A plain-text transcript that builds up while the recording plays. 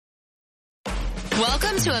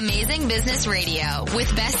Welcome to Amazing Business Radio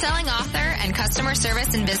with best-selling author and customer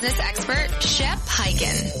service and business expert, Shep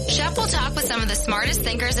Hyken. Shep will talk with some of the smartest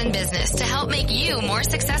thinkers in business to help make you more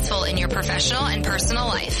successful in your professional and personal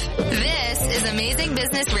life. This is Amazing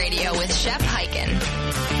Business Radio with Shep Hyken.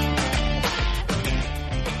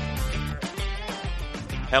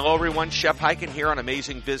 Hello, everyone. Shep Hyken here on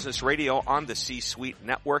Amazing Business Radio on the C-Suite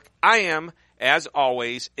Network. I am, as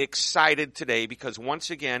always, excited today because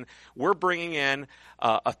once again, we're bringing in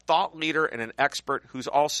a thought leader and an expert who's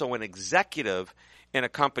also an executive in a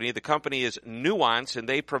company. The company is Nuance, and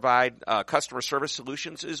they provide customer service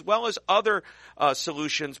solutions as well as other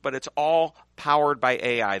solutions, but it's all powered by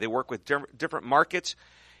AI. They work with different markets,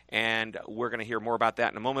 and we're going to hear more about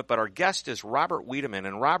that in a moment. But our guest is Robert Wiedemann,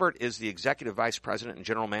 and Robert is the Executive Vice President and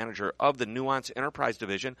General Manager of the Nuance Enterprise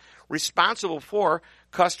Division, responsible for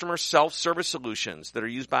customer self-service solutions that are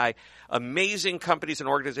used by amazing companies and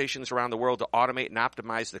organizations around the world to automate and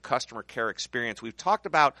optimize the customer care experience. We've talked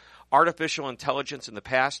about artificial intelligence in the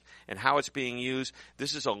past and how it's being used.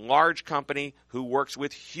 This is a large company who works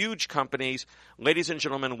with huge companies. Ladies and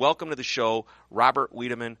gentlemen, welcome to the show, Robert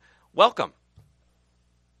Wiedemann. Welcome.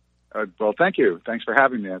 Well, thank you. Thanks for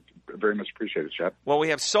having me. I very much appreciate it, Shep. Well, we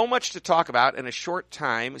have so much to talk about in a short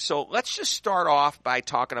time. So let's just start off by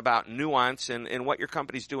talking about Nuance and what your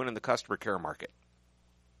company's doing in the customer care market.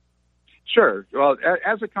 Sure. Well,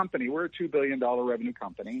 as a company, we're a $2 billion revenue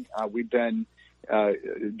company. We've been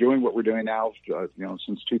doing what we're doing now,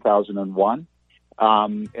 since 2001.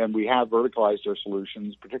 And we have verticalized our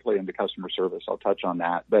solutions, particularly into customer service. I'll touch on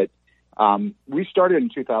that. But we started in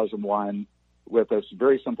 2001 with a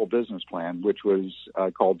very simple business plan, which was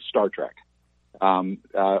called Star Trek.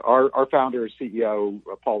 Our founder, CEO,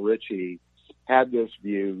 Paul Ritchie, had this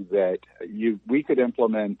view that we could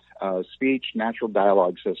implement speech, natural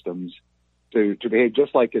dialogue systems to behave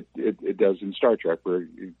just like it does in Star Trek, where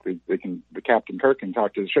the Captain Kirk can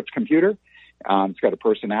talk to the ship's computer. It's got a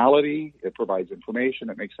personality. It provides information.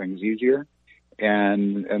 It makes things easier.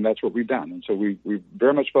 And that's what we've done. And so we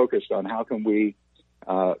very much focused on how can we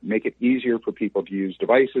make it easier for people to use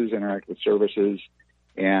devices, interact with services,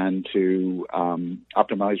 and to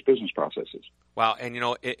optimize business processes. Wow, and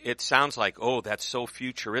it sounds like, that's so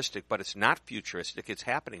futuristic, but it's not futuristic. It's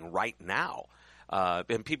happening right now.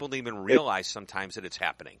 And people don't even realize sometimes that it's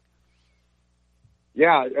happening.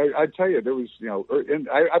 Yeah, I'd tell you, there was, and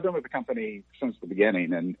I've been with the company since the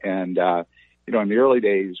beginning, and in the early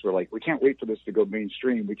days, we're like, we can't wait for this to go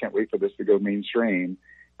mainstream. We can't wait for this to go mainstream.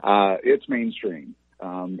 It's mainstream.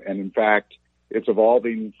 And in fact, it's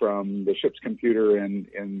evolving from the ship's computer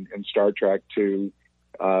in Star Trek to,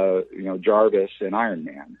 Jarvis and Iron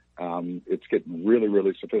Man. It's getting really,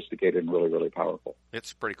 really sophisticated and really, really powerful.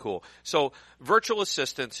 It's pretty cool. So virtual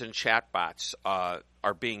assistants and chatbots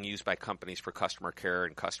are being used by companies for customer care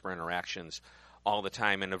and customer interactions all the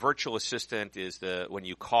time. And a virtual assistant is when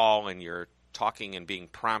you call and you're talking and being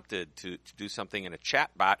prompted to do something, and a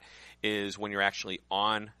chatbot is when you're actually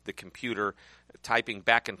on the computer typing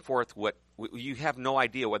back and forth. You have no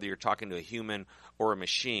idea whether you're talking to a human or a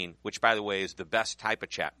machine, which, by the way, is the best type of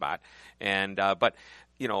chatbot. And but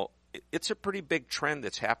it's a pretty big trend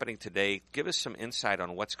that's happening today. Give us some insight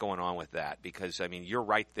on what's going on with that, because you're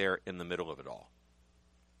right there in the middle of it all.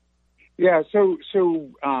 Yeah. So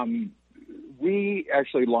we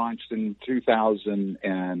actually launched in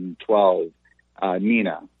 2012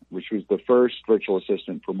 Nina, which was the first virtual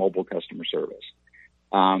assistant for mobile customer service.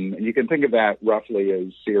 And you can think of that roughly as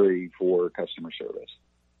Siri for customer service.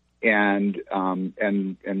 And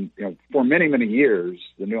for many, many years,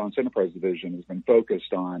 the Nuance Enterprise Division has been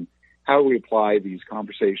focused on how we apply these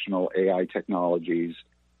conversational AI technologies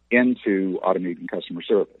into automating customer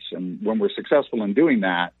service. And when we're successful in doing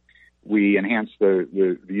that, we enhance the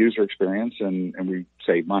user experience and we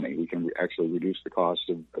save money. We can actually reduce the cost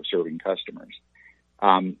of serving customers.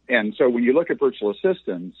 And so when you look at virtual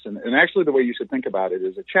assistants, and actually the way you should think about it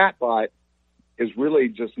is a chatbot is really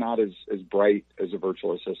just not as bright as a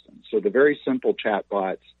virtual assistant. So the very simple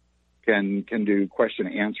chatbots can do question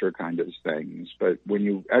and answer kind of things. But when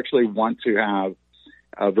you actually want to have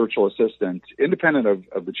a virtual assistant, independent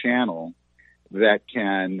of the channel, that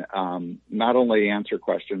can not only answer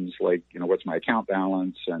questions like, what's my account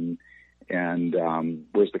balance and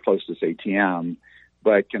where's the closest ATM,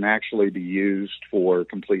 but can actually be used for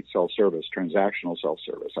complete self-service, transactional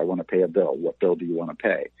self-service. I want to pay a bill. What bill do you want to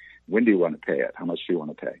pay? When do you want to pay it? How much do you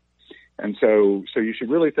want to pay? And so you should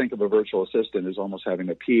really think of a virtual assistant as almost having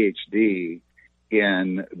a PhD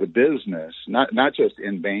in the business, not just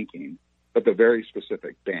in banking, but the very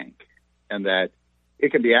specific bank, and that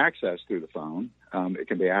it can be accessed through the phone. It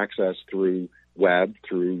can be accessed through web,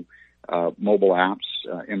 through mobile apps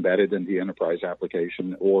embedded in the enterprise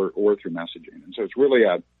application or through messaging. And so it's really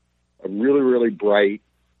a really bright,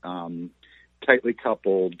 tightly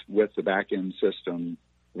coupled with the back-end system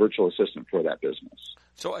virtual assistant for that business.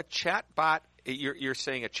 So a chatbot, you're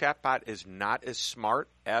saying a chatbot is not as smart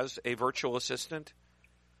as a virtual assistant?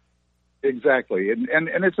 Exactly, and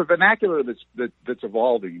it's a vernacular that's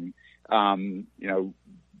evolving.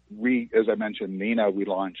 We, as I mentioned, Nina, we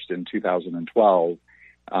launched in 2012.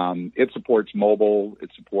 It supports mobile,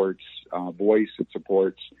 it supports voice, it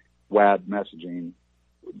supports web messaging.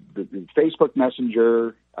 The Facebook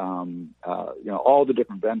Messenger, all the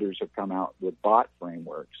different vendors have come out with bot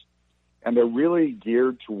frameworks, and they're really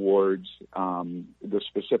geared towards the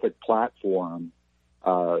specific platform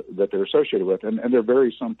that they're associated with, and they're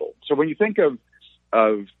very simple. So when you think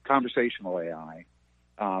of conversational AI,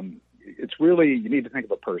 it's really, you need to think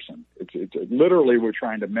of a person. It's literally, we're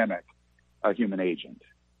trying to mimic a human agent.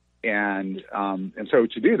 And so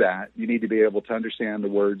to do that, you need to be able to understand the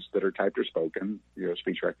words that are typed or spoken,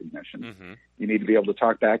 speech recognition. Mm-hmm. You need to be able to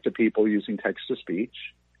talk back to people using text to speech.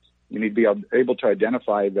 You need to be able to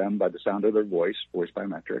identify them by the sound of their voice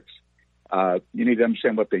biometrics. You need to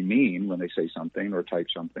understand what they mean when they say something or type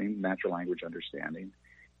something, natural language understanding.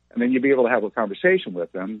 And then you'll be able to have a conversation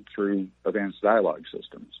with them through advanced dialogue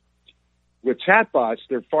systems. With chatbots,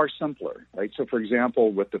 they're far simpler, right? So, for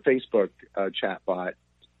example, with the Facebook chatbot,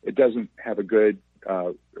 it doesn't have a good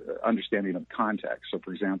understanding of context. So,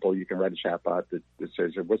 for example, you can write a chatbot that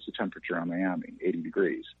says, what's the temperature on Miami? 80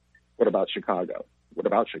 degrees. What about Chicago? What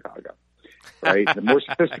about Chicago? Right? The more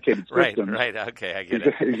sophisticated systems. Right. Okay, I get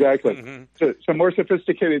it. Exactly. Mm-hmm. So more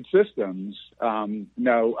sophisticated systems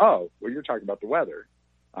know, you're talking about the weather.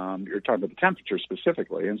 You're talking about the temperature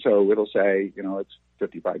specifically. And so it'll say, it's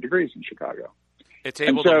 55 degrees in Chicago. It's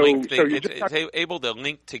able to link. It's able to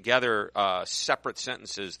link together separate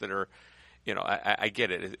sentences that are, I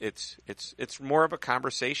get it. It's more of a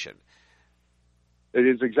conversation. It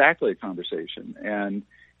is exactly a conversation, and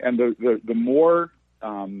the more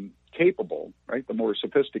capable, right, the more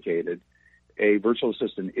sophisticated a virtual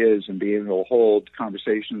assistant is in being able to hold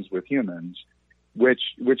conversations with humans, which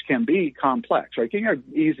can be complex. Right, you can have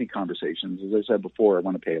easy conversations. As I said before, I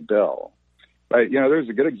want to pay a bill. But, there's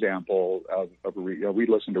a good example of we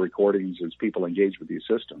listen to recordings as people engage with these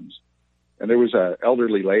systems. And there was an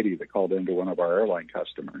elderly lady that called into one of our airline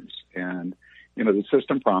customers. And, the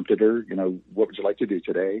system prompted her, what would you like to do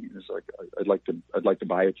today? And it's like, I'd like to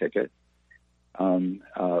buy a ticket.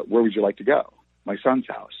 Where would you like to go? My son's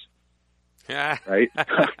house. Yeah. Right?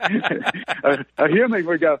 a human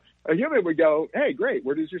would go, hey, great,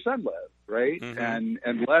 where does your son live? Right? Mm-hmm.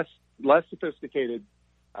 And less sophisticated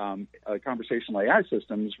conversational AI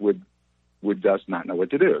systems would just not know what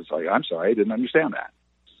to do. It's like, I'm sorry, I didn't understand that.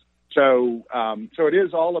 So it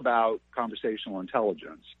is all about conversational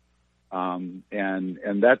intelligence,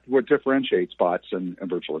 and that's what differentiates bots and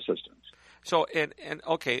virtual assistants. So and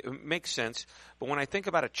okay, it makes sense. But when I think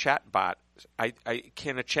about a chatbot,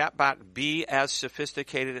 can a chatbot be as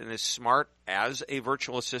sophisticated and as smart as a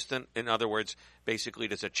virtual assistant? In other words, basically,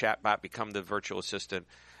 does a chatbot become the virtual assistant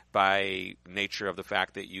by nature of the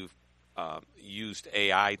fact that you've used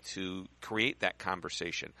AI to create that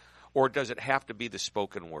conversation? Or does it have to be the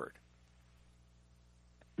spoken word?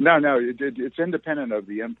 No, it's independent of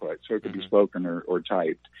the input, so it could be spoken or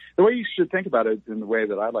typed. The way you should think about it, and the way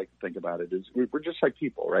that I like to think about it, is we're just like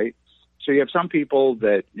people, right? So you have some people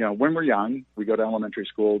that, when we're young, we go to elementary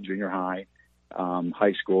school, junior high,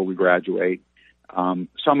 high school, we graduate.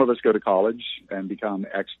 Some of us go to college and become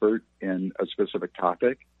expert in a specific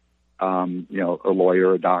topic. A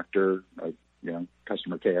lawyer, a doctor,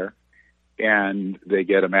 customer care, and they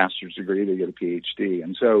get a master's degree, they get a PhD.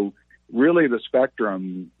 And so really the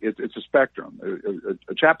spectrum, it's a spectrum.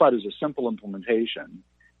 A chatbot is a simple implementation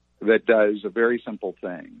that does a very simple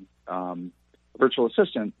thing. A virtual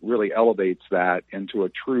assistant really elevates that into a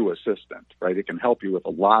true assistant, right? It can help you with a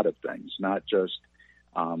lot of things, not just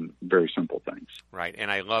very simple things. Right,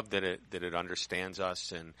 and I love that it understands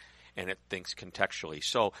us and it thinks contextually.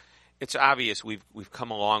 So it's obvious we've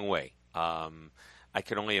come a long way. I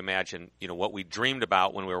can only imagine, what we dreamed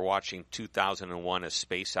about when we were watching 2001: A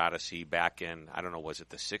Space Odyssey back in, I don't know, was it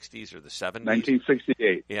the 60s or the 70s?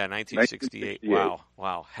 1968. Yeah, 1968.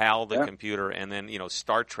 Wow. HAL, the computer, and then,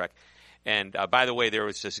 Star Trek. And by the way, there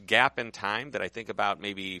was this gap in time that I think about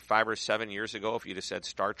maybe 5 or 7 years ago. If you'd have said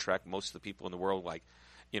Star Trek, most of the people in the world,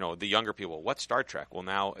 the younger people, what's Star Trek? Well,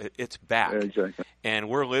 now it's back. Yeah, exactly. And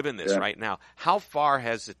we're living this right now. How far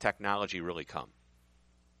has the technology really come?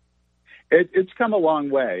 It's come a long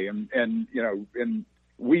way, and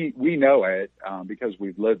we know it because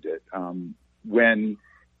we've lived it. When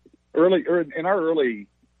in our early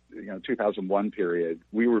 2001 period,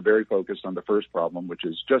 we were very focused on the first problem, which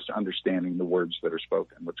is just understanding the words that are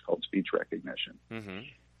spoken, what's called speech recognition. Mm-hmm.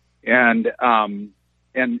 And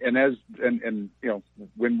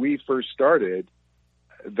when we first started,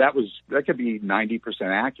 that could be 90%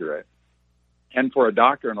 accurate. And for a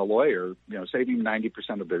doctor and a lawyer, saving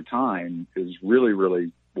 90% of their time is really,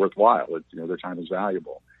 really worthwhile. Their time is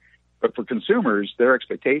valuable. But for consumers, their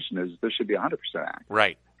expectation is this should be 100% accurate.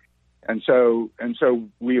 Right. And so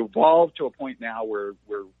we evolved to a point now where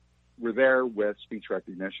we're there with speech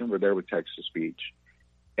recognition, we're there with text to speech,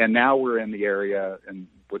 and now we're in the area. And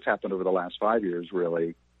what's happened over the last 5 years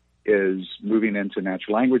really is moving into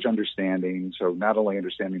natural language understanding. So not only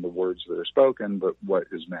understanding the words that are spoken, but what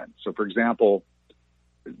is meant. So, for example,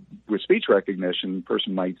 with speech recognition, a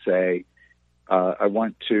person might say, "I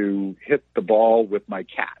want to hit the ball with my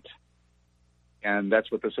cat," and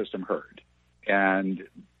that's what the system heard.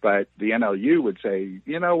 But the NLU would say,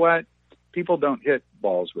 you know what? People don't hit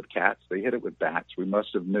balls with cats. They hit it with bats. We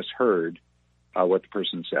must have misheard what the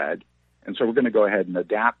person said. And so we're going to go ahead and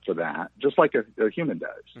adapt to that, just like a human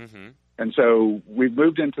does. Mm-hmm. And so we've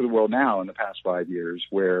moved into the world now in the past 5 years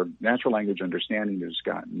where natural language understanding has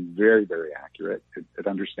gotten very, very accurate. It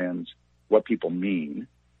understands what people mean,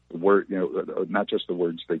 not just the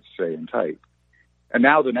words they say and type. And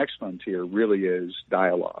now the next frontier really is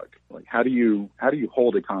dialogue. Like how do you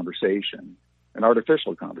hold a conversation, an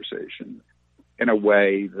artificial conversation, in a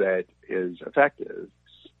way that is effective?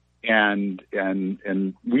 And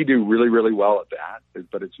we do really, really well at that,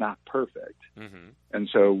 but it's not perfect. Mm-hmm. And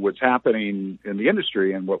so what's happening in the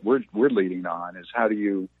industry and what we're leading on is how do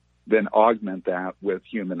you then augment that with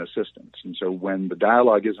human assistance? And so when the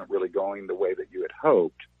dialogue isn't really going the way that you had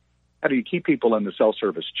hoped, how do you keep people in the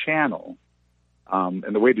self-service channel?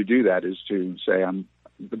 And the way to do that is to say,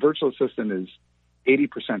 the virtual assistant is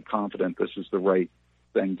 80% confident this is the right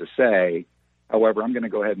thing to say. However, I'm going to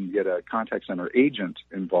go ahead and get a contact center agent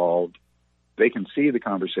involved. They can see the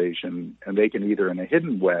conversation, and they can either in a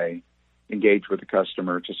hidden way engage with the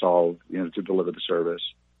customer to solve, to deliver the service,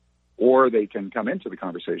 or they can come into the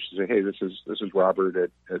conversation and say, "Hey, this is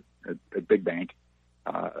Robert at Big Bank.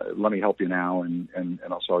 Let me help you now, and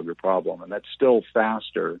I'll solve your problem." And that's still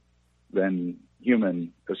faster than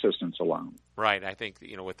human assistance alone. Right. I think,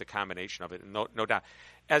 with the combination of it, no doubt.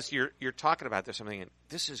 As you're talking about this, I'm thinking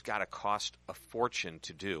this has got to cost a fortune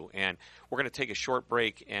to do. And we're going to take a short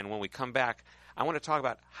break. And when we come back, I want to talk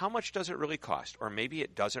about how much does it really cost? Or maybe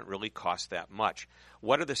it doesn't really cost that much.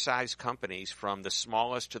 What are the size companies from the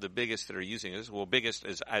smallest to the biggest that are using this? Well, biggest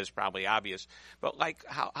is probably obvious. But like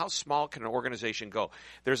how small can an organization go?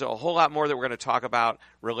 There's a whole lot more that we're going to talk about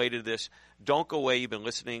related to this. Don't go away. You've been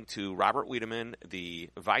listening to Robert Wiedemann, the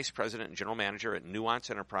Vice President and General Manager at Nuance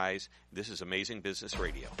Enterprise. This is Amazing Business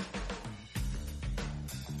Radio.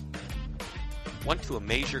 Want to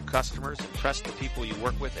amaze your customers, impress the people you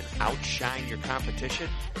work with, and outshine your competition?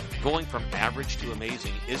 Going from average to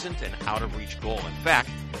amazing isn't an out-of-reach goal. In fact,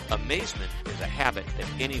 amazement is a habit that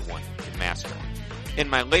anyone can master. In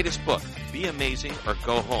my latest book, Be Amazing or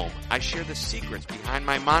Go Home, I share the secrets behind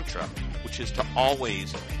my mantra, which is to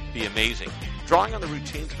always be amazing. Drawing on the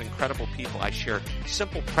routines of incredible people, I share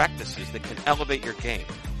simple practices that can elevate your game.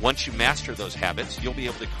 Once you master those habits, you'll be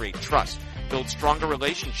able to create trust, build stronger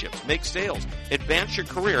relationships, make sales, advance your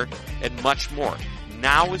career, and much more.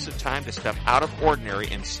 Now is the time to step out of ordinary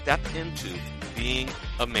and step into being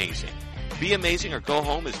amazing. Be Amazing or Go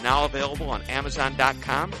Home is now available on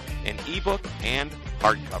Amazon.com, an ebook and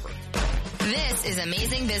hardcover. This is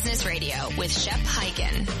Amazing Business Radio with Shep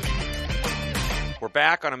Hyken. We're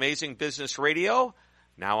back on Amazing Business Radio,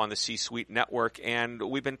 now on the C-Suite Network, and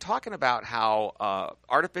we've been talking about how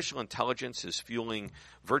artificial intelligence is fueling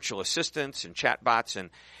virtual assistants and chatbots,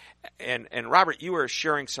 and Robert, you were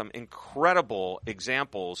sharing some incredible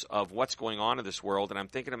examples of what's going on in this world, and I'm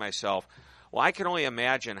thinking to myself, well, I can only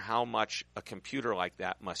imagine how much a computer like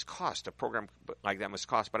that must cost, a program like that must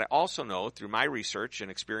cost, but I also know through my research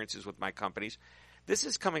and experiences with my companies, this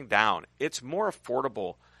is coming down. It's more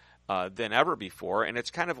affordable than ever before. And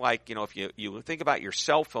it's kind of like, if you think about your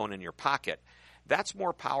cell phone in your pocket, that's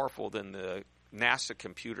more powerful than the NASA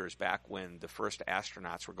computers back when the first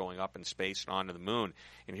astronauts were going up in space and onto the moon.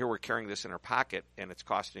 And here we're carrying this in our pocket, and it's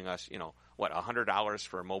costing us, $100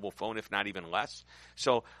 for a mobile phone, if not even less.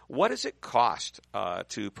 So what does it cost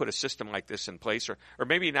to put a system like this in place? Or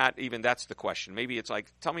maybe not even that's the question. Maybe it's like,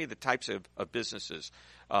 tell me the types of businesses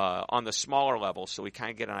on the smaller level so we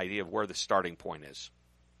kind of get an idea of where the starting point is.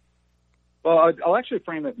 Well, I'll actually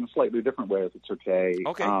frame it in a slightly different way, if it's okay.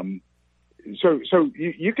 Okay. So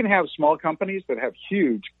you can have small companies that have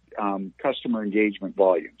huge customer engagement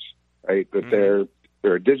volumes. right? That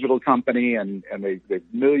they're a digital company and they've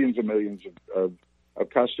millions and millions of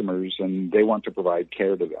customers, and they want to provide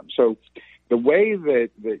care to them. So the way that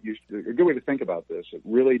a good way to think about this, it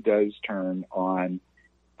really does turn on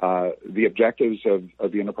the objectives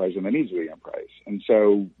of the enterprise and the needs of the enterprise. And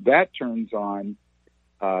so that turns on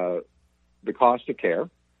the cost of care,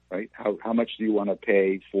 right? How much do you want to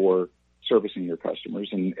pay for servicing your customers?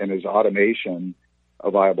 And is automation a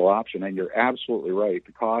viable option? And you're absolutely right.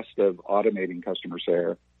 The cost of automating customer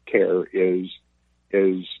care is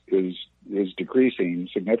decreasing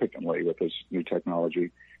significantly with this new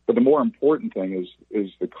technology. But the more important thing is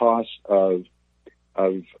the cost of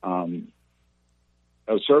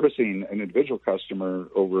servicing an individual customer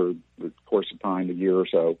over the course of time, a year or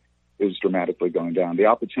so, is dramatically going down. The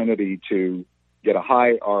opportunity to get a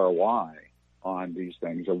high ROI on these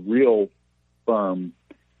things, a real firm,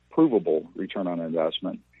 provable return on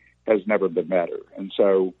investment, has never been better. And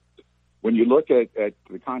so when you look at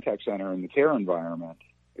the contact center and the care environment,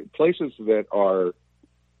 places that are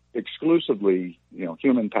exclusively,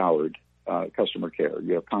 human-powered customer care,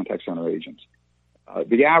 you have contact center agents.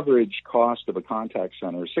 The average cost of a contact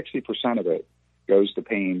center, 60% of it goes to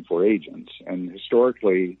paying for agents. And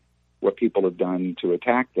historically, what people have done to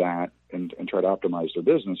attack that and try to optimize their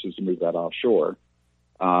business is to move that offshore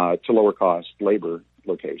to lower-cost labor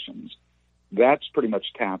locations. That's pretty much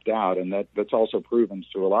tapped out, and that's also proven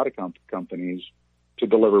to a lot of companies to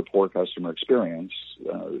deliver poor customer experience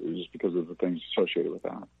just because of the things associated with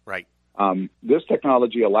that. Right. This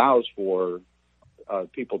technology allows for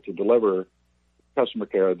people to deliver customer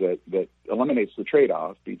care that eliminates the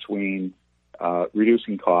trade-off between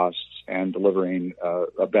reducing costs and delivering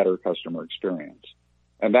a better customer experience.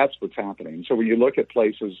 And that's what's happening. So when you look at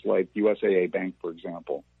places like USAA Bank, for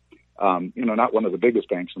example, not one of the biggest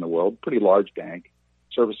banks in the world, pretty large bank,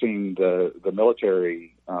 servicing the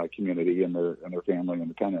military community and their family and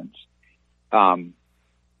dependents.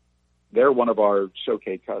 They're one of our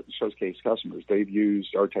showcase customers. They've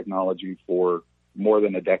used our technology for more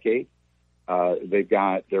than a decade. They've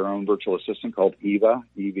got their own virtual assistant called EVA,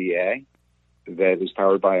 EVA, that is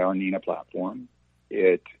powered by our Nina platform.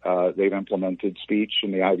 They've implemented speech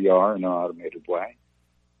in the IVR in an automated way.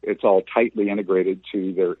 It's all tightly integrated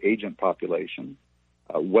to their agent population.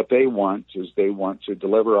 What they want is they want to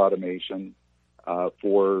deliver automation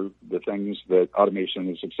for the things that automation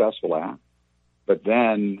is successful at, but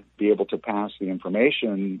then be able to pass the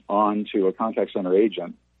information on to a contact center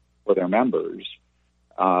agent for their members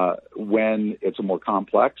when it's a more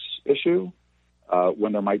complex issue,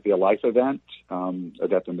 when there might be a life event, a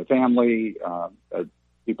death in the family,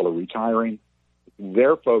 people are retiring.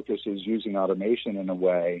 Their focus is using automation in a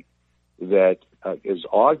way that is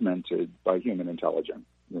augmented by human intelligence,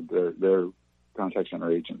 their contact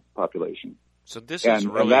center agent population. So this is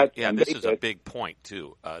really, this is a big point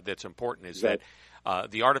too. That's important is that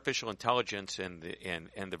the artificial intelligence and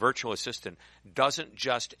the virtual assistant doesn't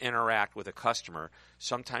just interact with a customer.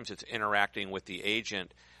 Sometimes it's interacting with the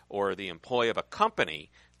agent or the employee of a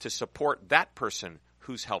company to support that person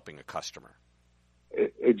who's helping a customer.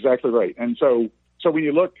 Exactly right. And so when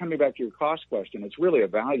you look, coming back to your cost question, it's really a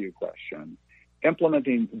value question.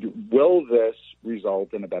 Will this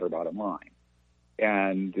result in a better bottom line?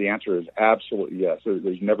 And the answer is absolutely yes.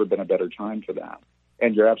 There's never been a better time for that.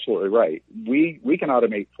 And you're absolutely right. We can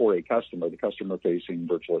automate for a customer, the customer-facing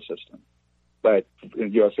virtual assistant. But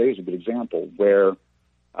USA is a good example where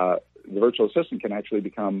the virtual assistant can actually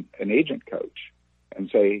become an agent coach and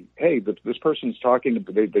say, hey, this person's talking,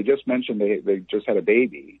 they just mentioned they just had a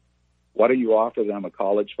baby. Why don't you offer them a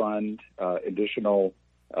college fund, additional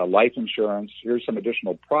life insurance? Here's some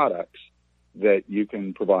additional products that you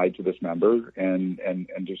can provide to this member and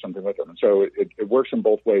do something with them. And so it works in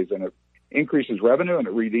both ways, and it increases revenue and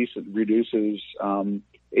it reduces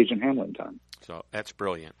agent handling time. So that's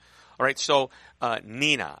brilliant. All right, so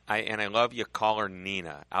Nina, I love you call her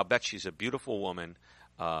Nina. I'll bet she's a beautiful woman.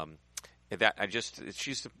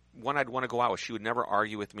 She's the one I'd want to go out with. She would never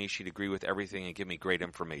argue with me. She'd agree with everything and give me great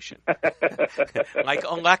information. Like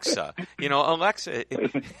Alexa. Alexa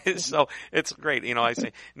so it's great. I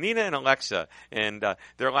say Nina and Alexa, and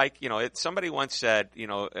they're like, somebody once said,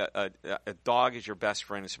 a dog is your best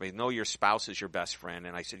friend, and somebody, no, your spouse is your best friend.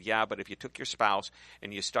 And I said, yeah, but if you took your spouse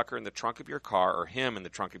and you stuck her in the trunk of your car, or him in the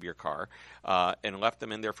trunk of your car, and left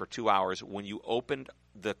them in there for 2 hours, when you opened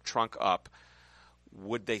the trunk up,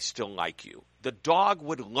 would they still like you? The dog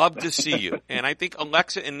would love to see you. And I think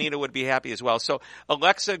Alexa and Nina would be happy as well. So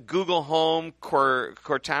Alexa, Google Home,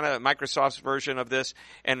 Cortana, Microsoft's version of this,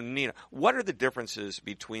 and Nina, what are the differences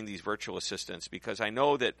between these virtual assistants? Because I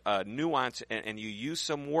know that nuance, and you use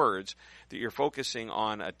some words that you're focusing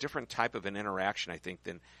on a different type of an interaction, I think,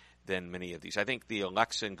 than many of these. I think the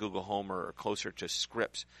Alexa and Google Home are closer to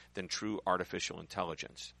scripts than true artificial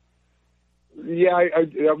intelligence. Yeah, I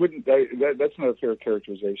wouldn't. That's not a fair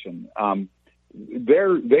characterization. They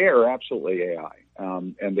are absolutely AI,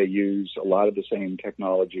 and they use a lot of the same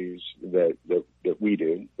technologies that we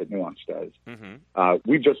do, that Nuance does. Mm-hmm.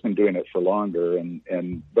 We've just been doing it for longer,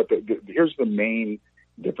 but here's the main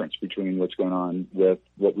difference between what's going on with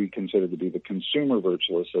what we consider to be the consumer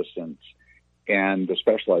virtual assistants and the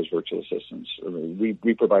specialized virtual assistants.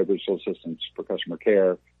 We provide virtual assistants for customer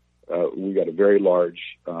care. We've got a very large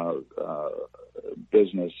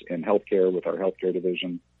business in healthcare with our healthcare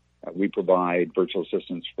division. We provide virtual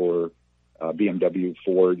assistants for BMW,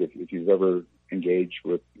 Ford. If you've ever engaged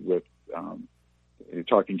with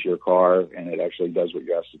talking to your car and it actually does what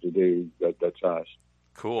you asked it to do, that's us.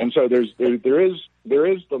 Cool. And so there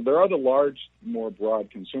are the large, more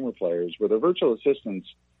broad consumer players where the virtual assistants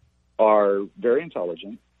are very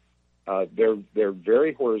intelligent. They're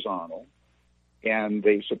very horizontal, and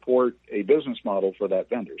they support a business model for that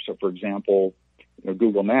vendor. So, for example,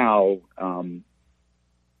 Google Now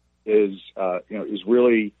is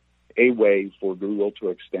really a way for Google to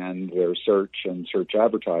extend their search and search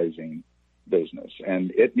advertising business,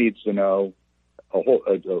 and it needs to know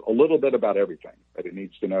a little bit about everything. But it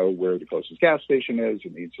needs to know where the closest gas station is.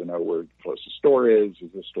 It needs to know where the closest store is.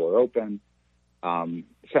 Is the store open?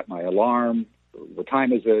 Set my alarm. What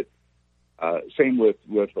time is it? Same with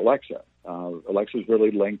Alexa. Alexa is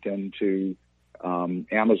really linked into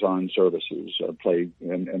Amazon services.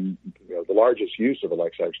 And the largest use of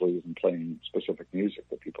Alexa actually is in playing specific music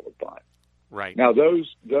that people have bought. Right. Now,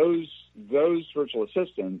 those virtual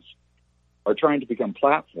assistants are trying to become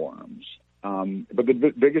platforms. But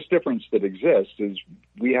the biggest difference that exists is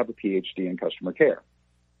we have a PhD in customer care.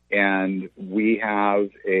 And we have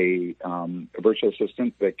a virtual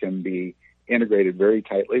assistant that can be integrated very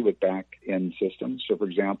tightly with back-end systems. So, for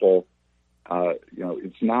example,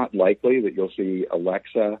 it's not likely that you'll see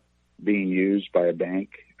Alexa being used by a bank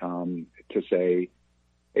to say,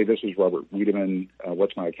 hey, this is Robert Wiedemann,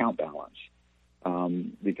 what's my account balance?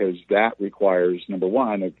 Because that requires, number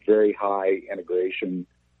one, a very high integration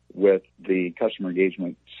with the customer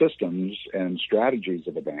engagement systems and strategies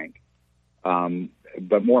of a bank.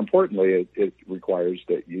 But more importantly, it requires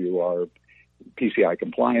that you are PCI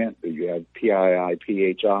compliant, that you have PII,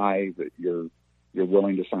 PHI, that you're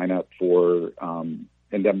willing to sign up for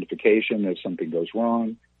indemnification if something goes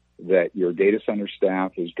wrong, that your data center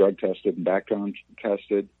staff is drug tested and background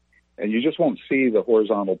tested. And you just won't see the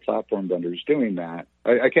horizontal platform vendors doing that.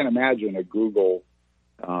 I can't imagine a Google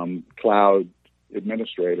cloud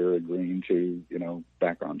administrator agreeing to,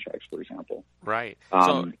 background checks, for example. Right.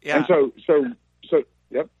 And yep.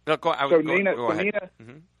 No, go ahead. Nina.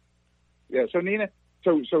 Mm-hmm. Yeah. So Nina.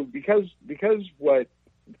 So because what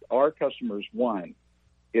our customers want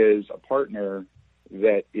is a partner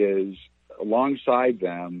that is alongside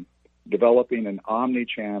them developing an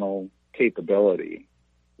omni-channel capability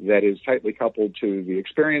that is tightly coupled to the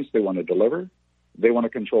experience they want to deliver. They want to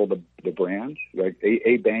control the brand. Like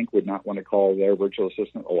a bank would not want to call their virtual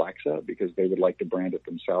assistant Alexa because they would like to brand it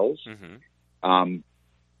themselves. Mm-hmm.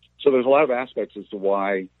 So there's a lot of aspects as to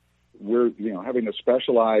why we're, having a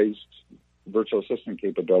specialized virtual assistant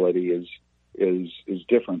capability is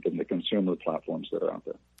different than the consumer platforms that are out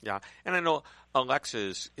there. Yeah, and I know Alexa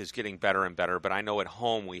is getting better and better, but I know at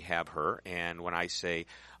home we have her, and when I say,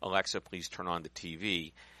 Alexa, please turn on the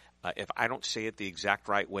TV, if I don't say it the exact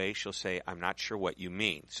right way, she'll say, I'm not sure what you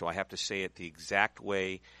mean. So I have to say it the exact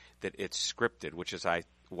way that it's scripted, which is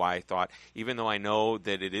why I thought, even though I know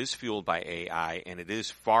that it is fueled by AI and it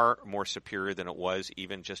is far more superior than it was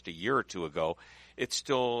even just a year or two ago, it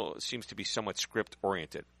still seems to be somewhat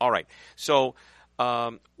script-oriented. All right. So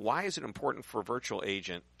why is it important for a virtual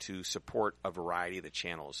agent to support a variety of the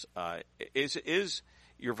channels? Is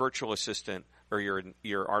your virtual assistant or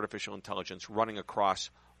your artificial intelligence running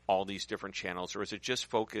across all these different channels, or is it just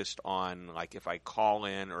focused on, like, if I call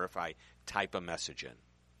in or if I type a message in?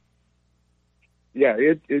 Yeah,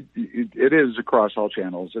 it is across all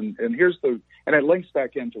channels, and it links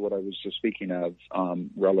back into what I was just speaking of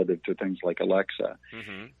relative to things like Alexa.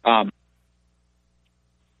 Mm-hmm.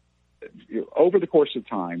 Over the course of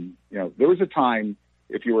time, there was a time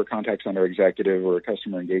if you were a contact center executive or a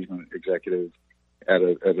customer engagement executive at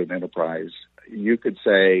an enterprise, you could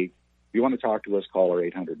say, If you want to talk to us, call our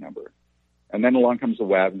 800 number. And then along comes the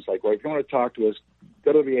web, and it's like, well, if you want to talk to us,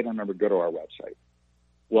 go to the 800 number, go to our website.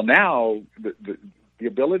 Well, now the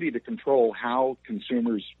ability to control how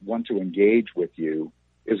consumers want to engage with you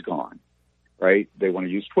is gone, right? They want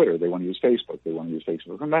to use Twitter. They want to use Facebook. They want to use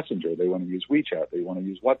Facebook Messenger. They want to use WeChat. They want to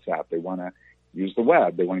use WhatsApp. They want to use the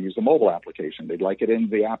web. They want to use the mobile application. They'd like it in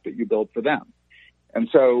the app that you build for them. And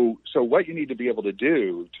so what you need to be able to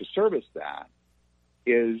do to service that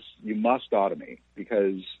is you must automate,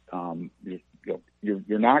 because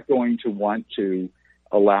you're not going to want to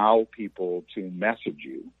allow people to message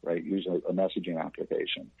you, right? Use a messaging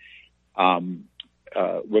application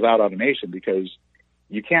without automation, because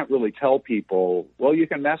you can't really tell people, well, you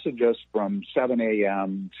can message us from 7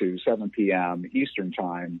 a.m. to 7 p.m. Eastern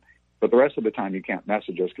time, but the rest of the time you can't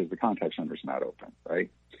message us because the contact center is not open, right?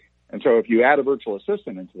 And so if you add a virtual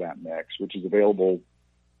assistant into that mix, which is available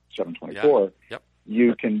 7/24,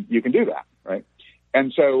 you can do that, right?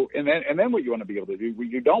 And so, and then what you want to be able to do, what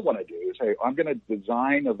you don't want to do is say, I'm going to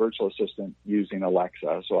design a virtual assistant using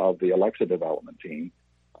Alexa. So I'll have the Alexa development team,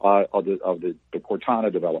 of the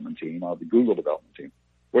Cortana development team, of the Google development team.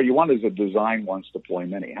 What you want is a design once, deploy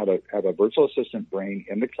many. Have a virtual assistant brain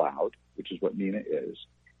in the cloud, which is what Nina is,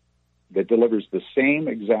 that delivers the same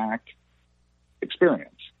exact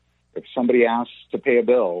experience. If somebody asks to pay a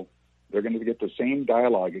bill, they're going to get the same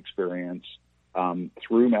dialogue experience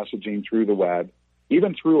through messaging, through the web,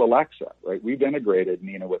 even through Alexa, right? We've integrated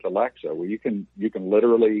Nina with Alexa, where you can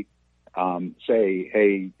literally say,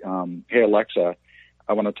 hey Alexa,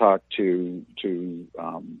 I want to talk to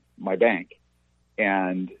my bank,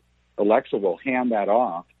 and Alexa will hand that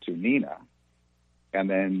off to Nina, and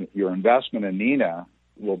then your investment in Nina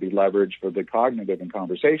will be leveraged for the cognitive and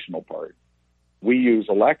conversational part. We use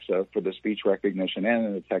Alexa for the speech recognition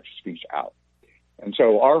and the text-to-speech out. And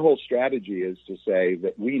so our whole strategy is to say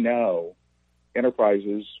that we know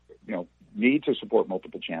enterprises, need to support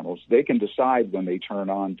multiple channels. They can decide when they turn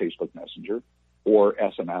on Facebook Messenger or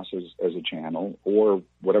SMS as a channel or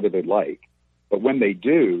whatever they'd like. But when they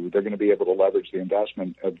do, they're going to be able to leverage the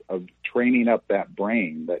investment of training up that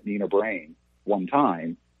brain, that Nina brain, one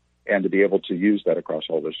time, and to be able to use that across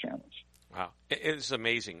all those channels. Wow. It is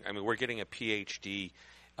amazing. I mean, we're getting a PhD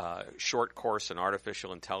short course in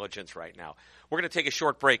artificial intelligence right now. We're going to take a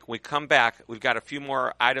short break. When we come back, we've got a few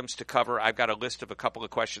more items to cover. I've got a list of a couple of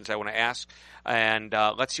questions I want to ask, and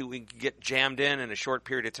let's see if we can get jammed in a short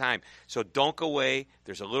period of time. So don't go away.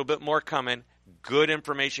 There's a little bit more coming. Good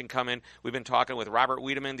information coming. We've been talking with Robert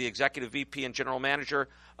Wiedemann, the Executive VP and General Manager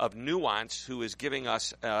of Nuance, who is giving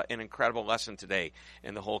us an incredible lesson today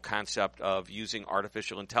in the whole concept of using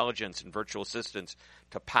artificial intelligence and virtual assistants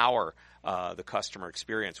to power the customer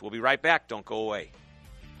experience. We'll be right back. Don't go away.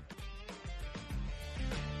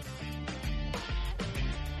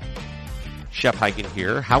 Shep Hyken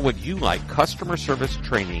here. How would you like customer service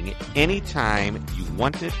training anytime you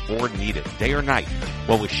want it or need it, day or night?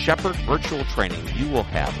 Well, with Shepherd Virtual Training, you will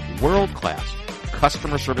have world-class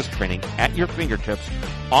customer service training at your fingertips,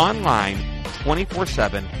 online,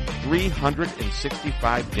 24/7,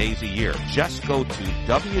 365 days a year. Just go to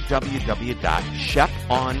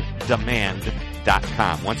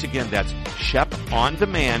www.shepondemand.com. Once again, that's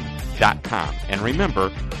shepondemand.com. And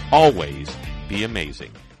remember, always be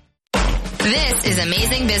amazing. This is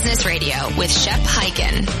Amazing Business Radio with Shep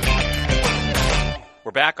Hyken.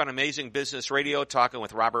 We're back on Amazing Business Radio talking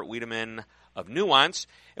with Robert Wiedemann of Nuance.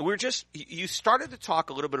 And you started to talk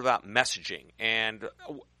a little bit about messaging, and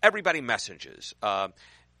everybody messages. And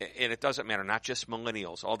it doesn't matter, not just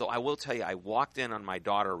millennials. Although I will tell you, I walked in on my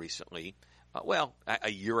daughter recently, a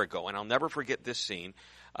year ago, and I'll never forget this scene.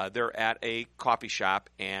 They're at a coffee shop,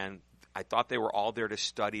 and I thought they were all there to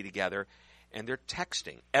study together. And they're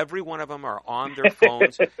texting. Every one of them are on their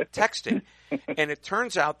phones texting. And it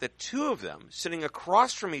turns out that two of them, sitting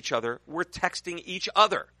across from each other, were texting each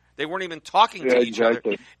other. They weren't even talking to each other.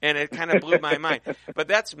 And it kind of blew my mind. But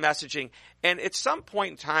that's messaging. And at some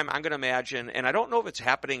point in time, I'm going to imagine, and I don't know if it's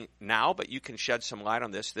happening now, but you can shed some light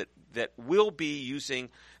on this, that we'll be using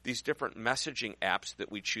these different messaging apps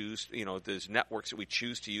that we choose, those networks that we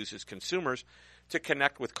choose to use as consumers to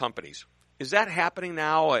connect with companies. Is that happening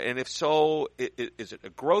now? And if so, is it a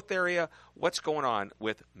growth area? What's going on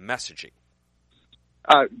with messaging?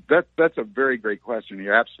 That's a very great question.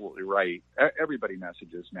 You're absolutely right. Everybody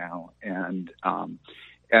messages now, and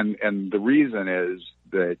the reason is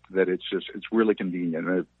that it's really convenient.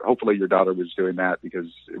 And hopefully, your daughter was doing that because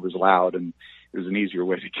it was loud and it was an easier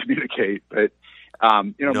way to communicate. But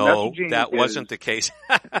no, that wasn't the case.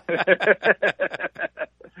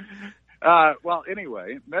 Well,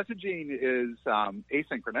 anyway, messaging is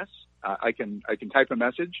asynchronous. I can type a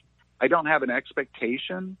message. I don't have an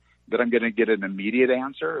expectation that I'm going to get an immediate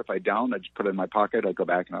answer. If I don't, I just put it in my pocket. I go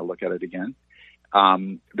back and I look at it again.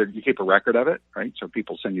 You keep a record of it, right? So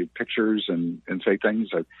people send you pictures and say things.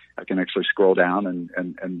 I can actually scroll down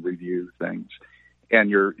and review things. And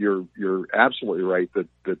you're absolutely right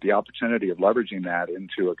that the opportunity of leveraging that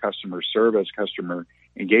into a customer service, customer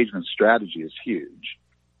engagement strategy is huge.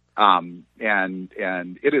 And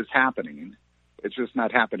it is happening. It's just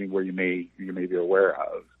not happening where you may be aware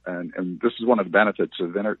of. And this is one of the benefits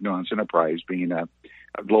of Nuance Enterprise being a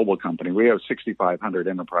global company. We have 6,500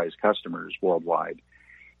 enterprise customers worldwide.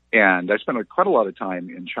 And I spent quite a lot of time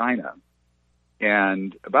in China.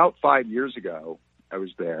 And about 5 years ago, I was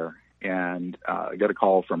there and I got a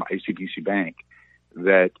call from ICBC Bank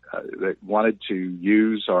that wanted to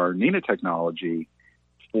use our Nina technology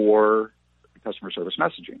for customer service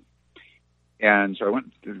messaging. And so I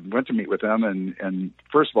went to meet with them, and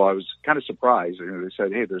first of all, I was kind of surprised. They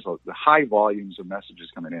said, "Hey, there's the high volumes of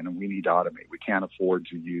messages coming in, and we need to automate. We can't afford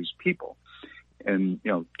to use people." And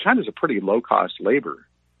China's a pretty low-cost labor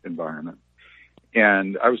environment,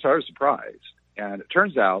 and I was surprised. And it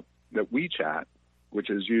turns out that WeChat,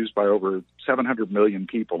 which is used by over 700 million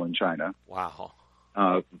people in China, wow,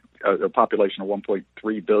 a population of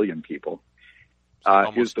 1.3 billion people,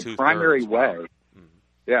 is the primary way. Mm-hmm.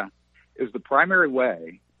 Yeah. Is the primary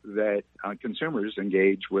way that consumers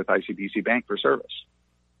engage with ICBC Bank for service.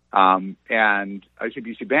 And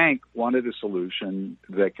ICBC Bank wanted a solution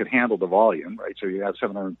that could handle the volume, right? So you have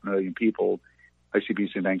 700 million people.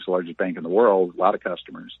 ICBC Bank's the largest bank in the world, a lot of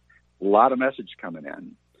customers, a lot of message coming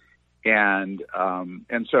in. And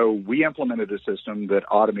so we implemented a system that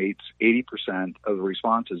automates 80% of the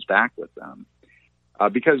responses back with them.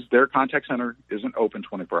 Because their contact center isn't open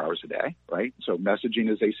 24 hours a day, right? So messaging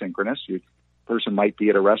is asynchronous. A person might be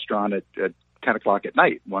at a restaurant at 10 o'clock at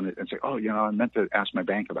night and say, "Oh, I meant to ask my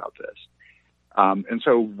bank about this." And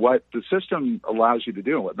so what the system allows you to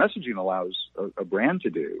do, and what messaging allows a brand to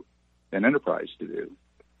do, an enterprise to do,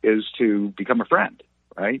 is to become a friend,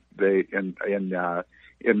 right? In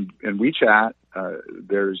WeChat,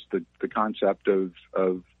 there's the concept of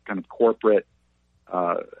kind of corporate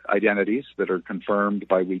identities that are confirmed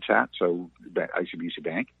by WeChat, so ICBC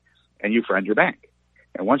Bank, and you friend your bank.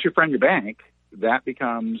 And once you friend your bank, that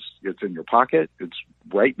it's in your pocket. It's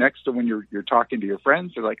right next to when you're talking to your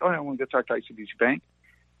friends. They're like, "Oh, I want to talk to ICBC Bank."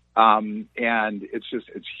 And it's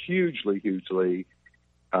hugely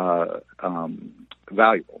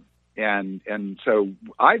valuable. And so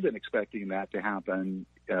I've been expecting that to happen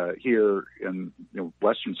here in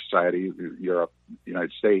Western society, Europe,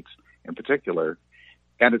 United States in particular.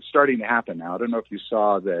 And it's starting to happen now. I don't know if you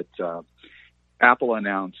saw that Apple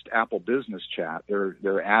announced Apple Business Chat.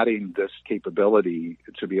 They're adding this capability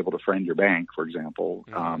to be able to friend your bank, for example,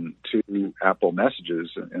 to Apple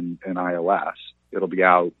Messages in iOS. It'll be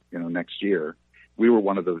out, next year. We were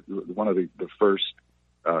one of the first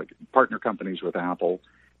partner companies with Apple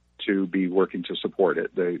to be working to support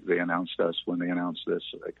it. They announced us when they announced this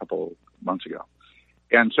a couple months ago,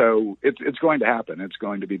 and so it's going to happen. It's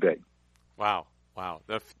going to be big. Wow.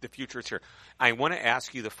 The future is here. I want to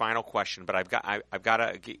ask you the final question, but I've got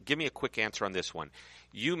to give me a quick answer on this one.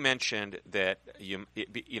 You mentioned that you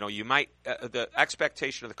might the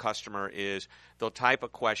expectation of the customer is they'll type a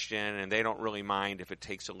question and they don't really mind if it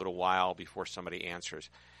takes a little while before somebody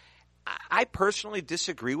answers. I personally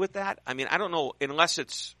disagree with that. I mean, I don't know unless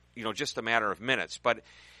it's just a matter of minutes, but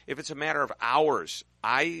if it's a matter of hours,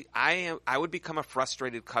 I would become a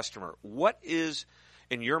frustrated customer. What is,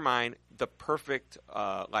 in your mind, the perfect,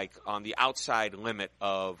 on the outside limit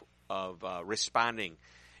of responding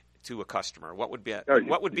to a customer? What would be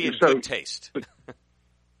in good taste?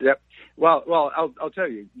 Yep. Well, I'll tell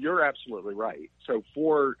you, you're absolutely right. So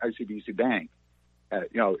for ICBC Bank,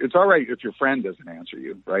 it's all right if your friend doesn't answer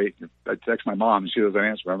you, right? If I text my mom and she doesn't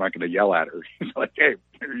answer me, I'm not going to yell at her. It's like, "Hey,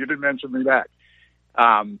 you didn't answer me back."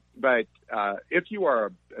 But if you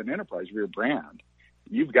are an enterprise, if you're a brand,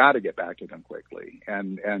 you've got to get back to them quickly.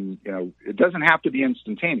 And it doesn't have to be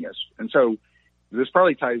instantaneous. And so this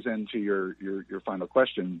probably ties into your final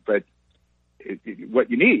question, but what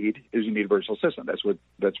you need is a virtual assistant. That's what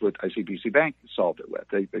ICBC Bank solved it with.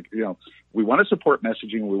 We want to support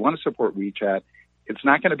messaging. We want to support WeChat. It's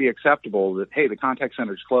not going to be acceptable that, "Hey, the contact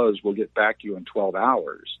center's closed. We'll get back to you in 12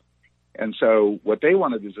 hours. And so what they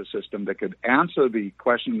wanted is a system that could answer the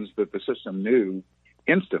questions that the system knew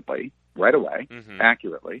instantly, right away,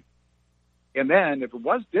 accurately. And then if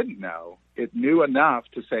it didn't know, it knew enough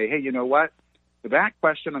to say, "Hey, you know what? The back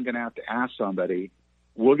question I'm going to have to ask somebody,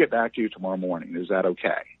 we'll get back to you tomorrow morning. Is that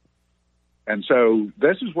okay?" And so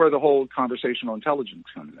this is where the whole conversational intelligence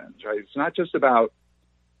comes in, right? It's not just about,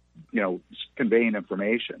 conveying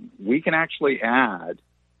information. We can actually add,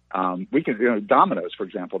 Domino's, for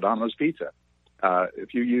example, Domino's Pizza.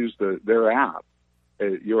 If you use their app,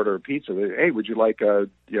 you order a pizza, hey, would you like a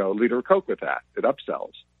liter of Coke with that? It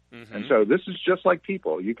upsells. Mm-hmm. And so this is just like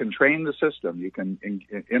people. You can train the system. You can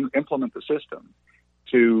implement the system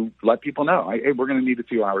to let people know, hey, we're going to need a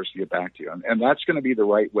few hours to get back to you. And that's going to be the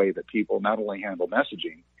right way that people not only handle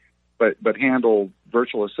messaging, but handle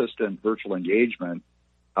virtual assistant, virtual engagement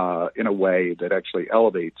in a way that actually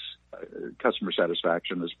elevates customer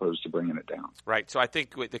satisfaction as opposed to bringing it down. Right. So I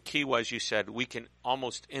think the key was you said we can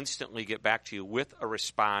almost instantly get back to you with a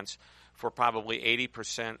response for probably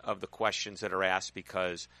 80% of the questions that are asked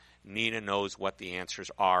because Nina knows what the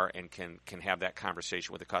answers are and can have that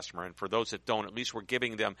conversation with the customer. And for those that don't, at least we're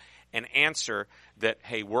giving them an answer that,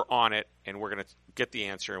 hey, we're on it and we're going to get the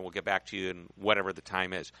answer and we'll get back to you in whatever the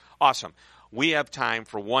time is. Awesome. We have time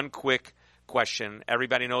for one quick question.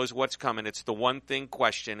 Everybody knows what's coming. It's the one thing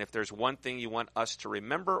question. If there's one thing you want us to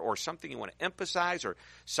remember or something you want to emphasize or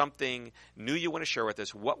something new you want to share with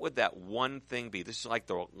us, what would that one thing be? This is like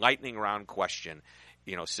the lightning round question.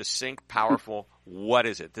 Succinct, powerful. What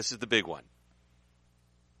is it? This is the big one.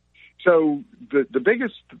 So the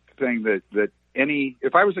biggest thing that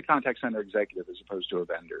if I was a contact center executive as opposed to a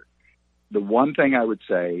vendor, the one thing I would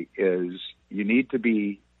say is you need to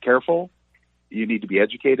be careful, you need to be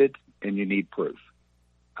educated, and you need proof.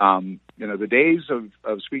 The days of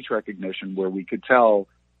speech recognition where we could tell,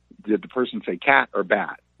 did the person say cat or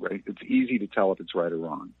bat, right? It's easy to tell if it's right or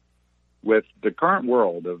wrong. With the current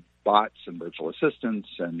world of bots and virtual assistants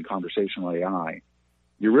and conversational AI,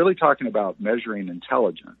 you're really talking about measuring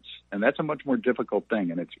intelligence, and that's a much more difficult thing,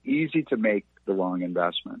 and it's easy to make the wrong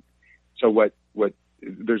investment. So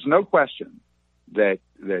there's no question that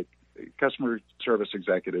customer service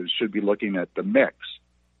executives should be looking at the mix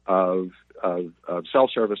of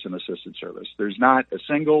self-service and assisted service. There's not a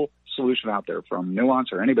single solution out there from Nuance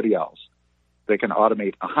or anybody else that can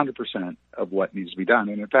automate 100% of what needs to be done.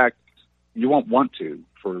 And in fact, you won't want to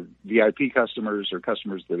for VIP customers or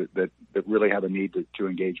customers that really have a need to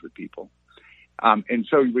engage with people. And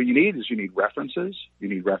so what you need references. You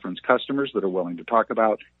need reference customers that are willing to talk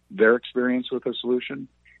about their experience with a solution.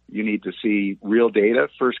 You need to see real data,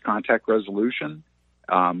 first contact resolution.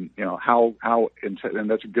 And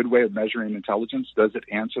that's a good way of measuring intelligence. Does it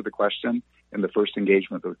answer the question in the first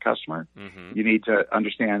engagement with the customer? Mm-hmm. You need to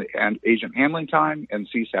understand agent handling time and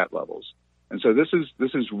CSAT levels. And so this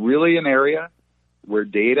is really an area where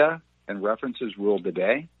data and references rule the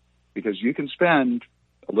day, because you can spend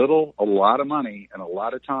a lot of money and a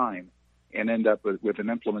lot of time and end up with an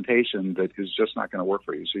implementation that is just not going to work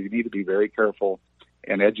for you. So you need to be very careful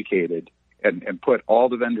and educated and put all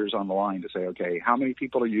the vendors on the line to say, okay, how many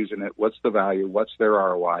people are using it? What's the value? What's their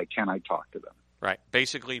ROI? Can I talk to them? Right.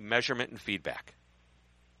 Basically, measurement and feedback.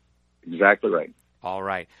 Exactly right. All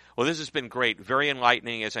right. Well, this has been great. Very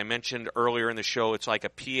enlightening. As I mentioned earlier in the show, it's like a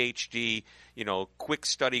PhD, quick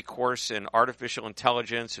study course in artificial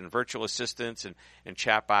intelligence and virtual assistants and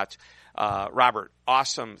chatbots. Robert,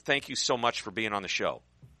 awesome. Thank you so much for being on the show.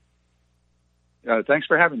 Thanks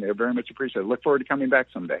for having me. I very much appreciate it. Look forward to coming back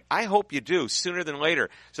someday. I hope you do, sooner than later.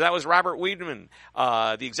 So that was Robert Wiedemann,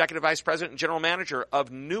 the Executive Vice President and General Manager of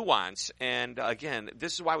Nuance. And again,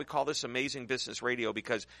 this is why we call this Amazing Business Radio,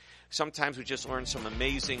 because sometimes we just learn some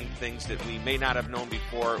amazing things that we may not have known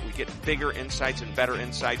before. We get bigger insights and better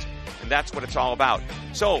insights, and that's what it's all about.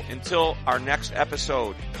 So until our next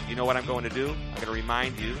episode, you know what I'm going to do? I'm going to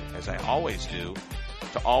remind you, as I always do,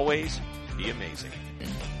 to always be amazing.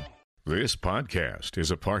 This podcast is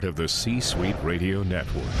a part of the C-Suite Radio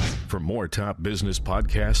Network. For more top business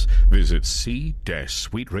podcasts, visit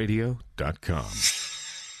c-suiteradio.com.